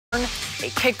A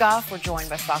kickoff. We're joined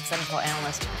by Fox NFL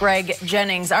analyst Greg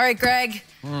Jennings. All right, Greg.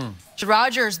 Should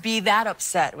Rodgers be that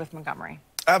upset with Montgomery?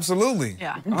 Absolutely.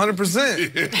 Yeah.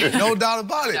 100%. No doubt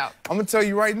about it. No. I'm going to tell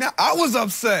you right now, I was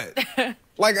upset.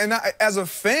 As a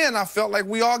fan, I felt like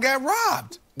we all got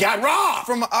robbed. Got robbed!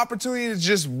 From an opportunity to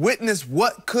just witness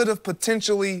what could have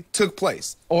potentially took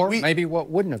place. Or maybe what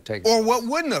wouldn't have taken place. Or what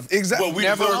wouldn't have. Exactly. Well, we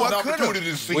Never deserve what an could opportunity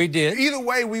have. to see. We did. Either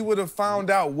way, we would have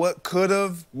found out what could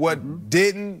have, what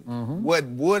didn't, what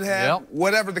would have,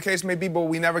 whatever the case may be, but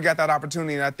we never got that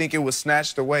opportunity, and I think it was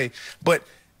snatched away. But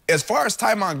as far as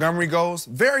Ty Montgomery goes,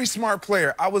 very smart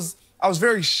player. I was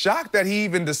very shocked that he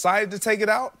even decided to take it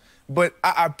out, but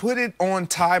I put it on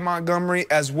Ty Montgomery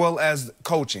as well as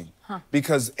coaching.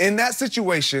 Because in that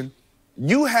situation,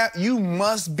 you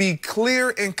must be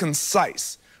clear and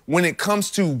concise when it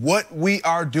comes to what we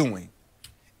are doing.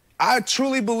 I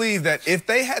truly believe that if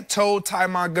they had told Ty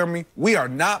Montgomery, we are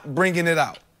not bringing it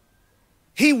out,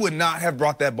 he would not have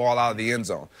brought that ball out of the end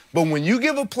zone. But when you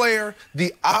give a player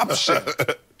the option,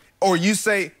 or you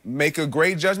say, make a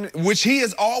great judgment, which he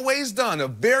has always done, a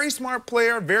very smart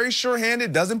player, very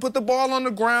sure-handed, doesn't put the ball on the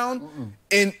ground.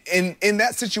 In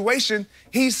that situation,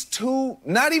 he's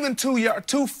not even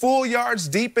two full yards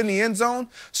deep in the end zone.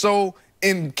 So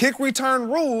in kick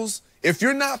return rules, if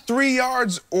you're not 3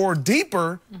 yards or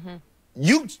deeper,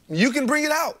 you can bring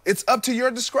it out. It's up to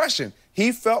your discretion.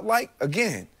 He felt like,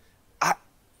 again,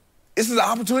 this is an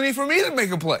opportunity for me to make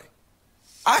a play.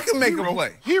 I can make a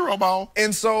play. Hero ball.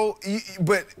 And so,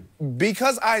 but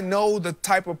because I know the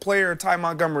type of player Ty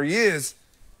Montgomery is,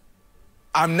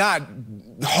 I'm not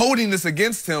holding this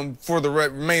against him for the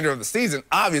remainder of the season,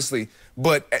 obviously.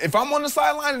 But if I'm on the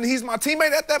sideline and he's my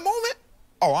teammate at that moment,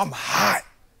 oh, I'm hot.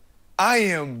 I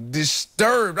am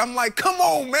disturbed. I'm like, come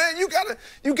on, man, you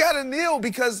gotta kneel,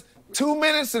 because 2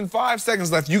 minutes and 5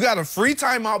 seconds left. You got a free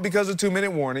timeout because of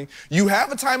 2-minute warning. You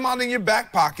have a timeout in your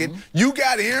back pocket. You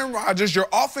got Aaron Rodgers. Your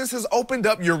offense has opened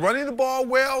up. You're running the ball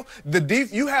well.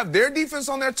 You have their defense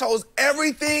on their toes.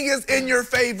 Everything is in your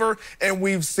favor, and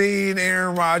we've seen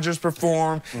Aaron Rodgers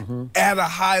perform at a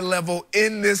high level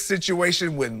in this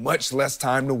situation with much less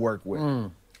time to work with.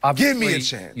 Give me a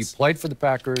chance. You played for the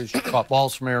Packers. You caught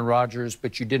balls from Aaron Rodgers,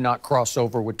 but you did not cross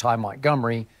over with Ty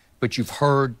Montgomery. But you've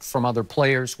heard from other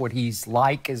players what he's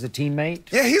like as a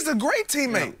teammate? Yeah, he's a great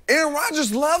teammate. Yeah. Aaron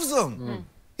Rodgers loves him.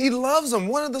 He loves him.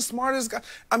 One of the smartest guys.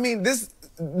 I mean, this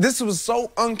was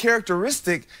so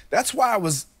uncharacteristic. That's why I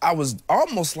was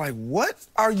almost like, what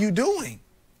are you doing?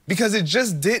 Because it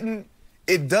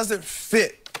doesn't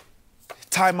fit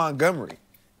Ty Montgomery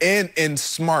and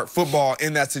smart football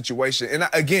in that situation. And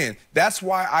again, that's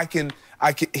why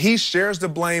he shares the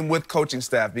blame with coaching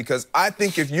staff, because I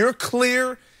think if you're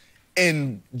clear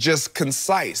and just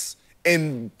concise.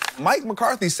 And Mike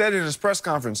McCarthy said in his press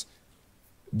conference,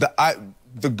 the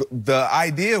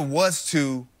idea was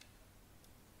to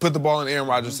put the ball in Aaron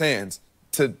Rodgers' hands,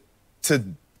 to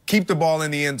keep the ball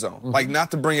in the end zone, like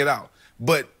not to bring it out.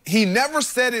 But he never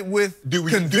said it with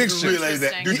conviction. Did you relay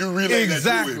that? Did you relay that?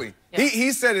 Exactly.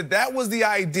 He said it. That was the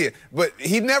idea. But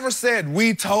he never said,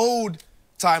 we told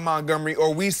Ty Montgomery,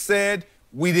 or we said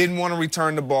we didn't want to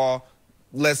return the ball.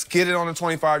 Let's get it on the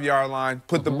 25-yard line,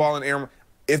 put the ball in Aaron.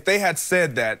 If they had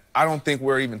said that, I don't think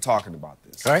we're even talking about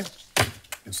this. Right?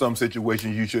 In some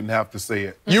situations, you shouldn't have to say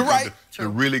it. You're right. The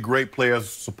really great players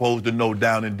supposed to know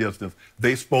down and distance.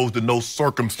 They supposed to know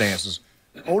circumstances.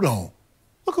 Hold on.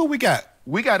 Look who we got.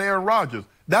 We got Aaron Rodgers.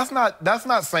 That's not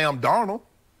Sam Darnold.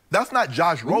 That's not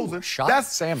Josh Rosen.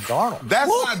 That's Sam Darnold. That's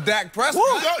not Dak Prescott.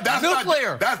 No, that's New not,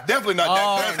 player. That's definitely not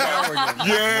Dak Prescott.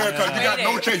 Yeah, because you got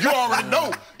no chance. You already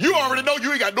know. You already know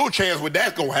you ain't got no chance when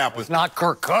that's going to happen. It's not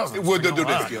Kirk Cousins. We'll do this.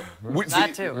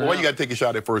 That too. Why you got to take a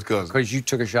shot at first cousin? Because you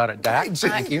took a shot at Dak.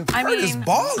 Thank you. I mean, he's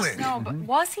balling. No, but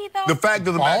was he, though? The fact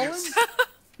of the matter is,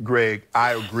 Greg,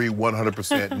 I agree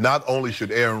 100%. Not only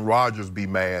should Aaron Rodgers be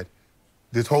mad,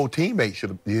 his whole team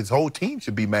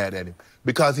should be mad at him,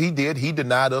 because he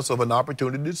denied us of an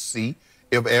opportunity to see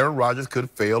if Aaron Rodgers could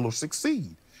fail or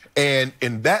succeed. And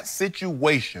in that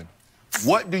situation,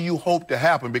 what do you hope to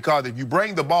happen? Because if you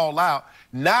bring the ball out,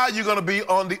 now you're going to be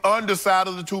on the underside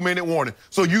of the 2-minute warning.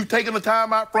 So you've taken a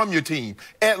timeout from your team.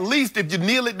 At least if you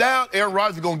kneel it down, Aaron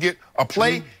Rodgers is going to get a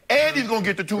play, and he's going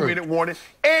to get the 2-minute warning,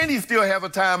 and he still has a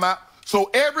timeout. So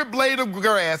every blade of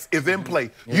grass is in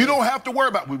play. You don't have to worry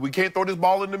about, we can't throw this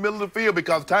ball in the middle of the field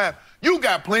because of time. You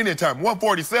got plenty of time.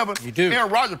 147. You do. Aaron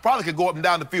Rodgers probably could go up and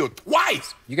down the field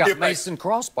twice. You got Mason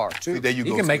Crossbar, too. See, there you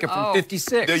go. He can make it from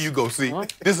 56. There you go. See,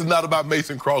 this is not about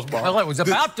Mason Crossbar. Well, it was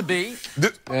about to be.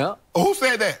 Who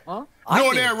said that?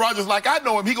 Knowing Aaron Rodgers like I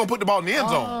know him, he going to put the ball in the end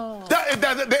zone.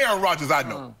 The Aaron Rodgers I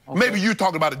know. Okay. Maybe you're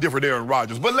talking about a different Aaron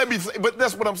Rodgers, but but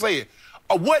that's what I'm saying.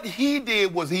 What he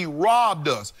did was he robbed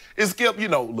us. And Skip, you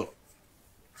know, look,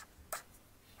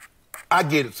 I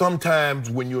get it. Sometimes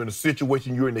when you're in a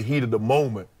situation, you're in the heat of the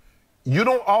moment, you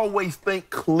don't always think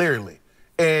clearly.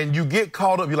 And you get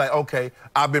caught up, you're like, okay,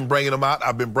 I've been bringing them out,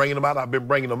 I've been bringing them out, I've been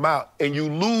bringing them out. And you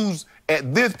lose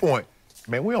at this point.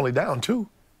 Man, we're only down 2.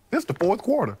 This is the 4th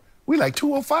quarter. We like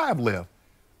 2:05 left.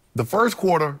 The first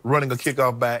quarter, running a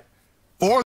kickoff back,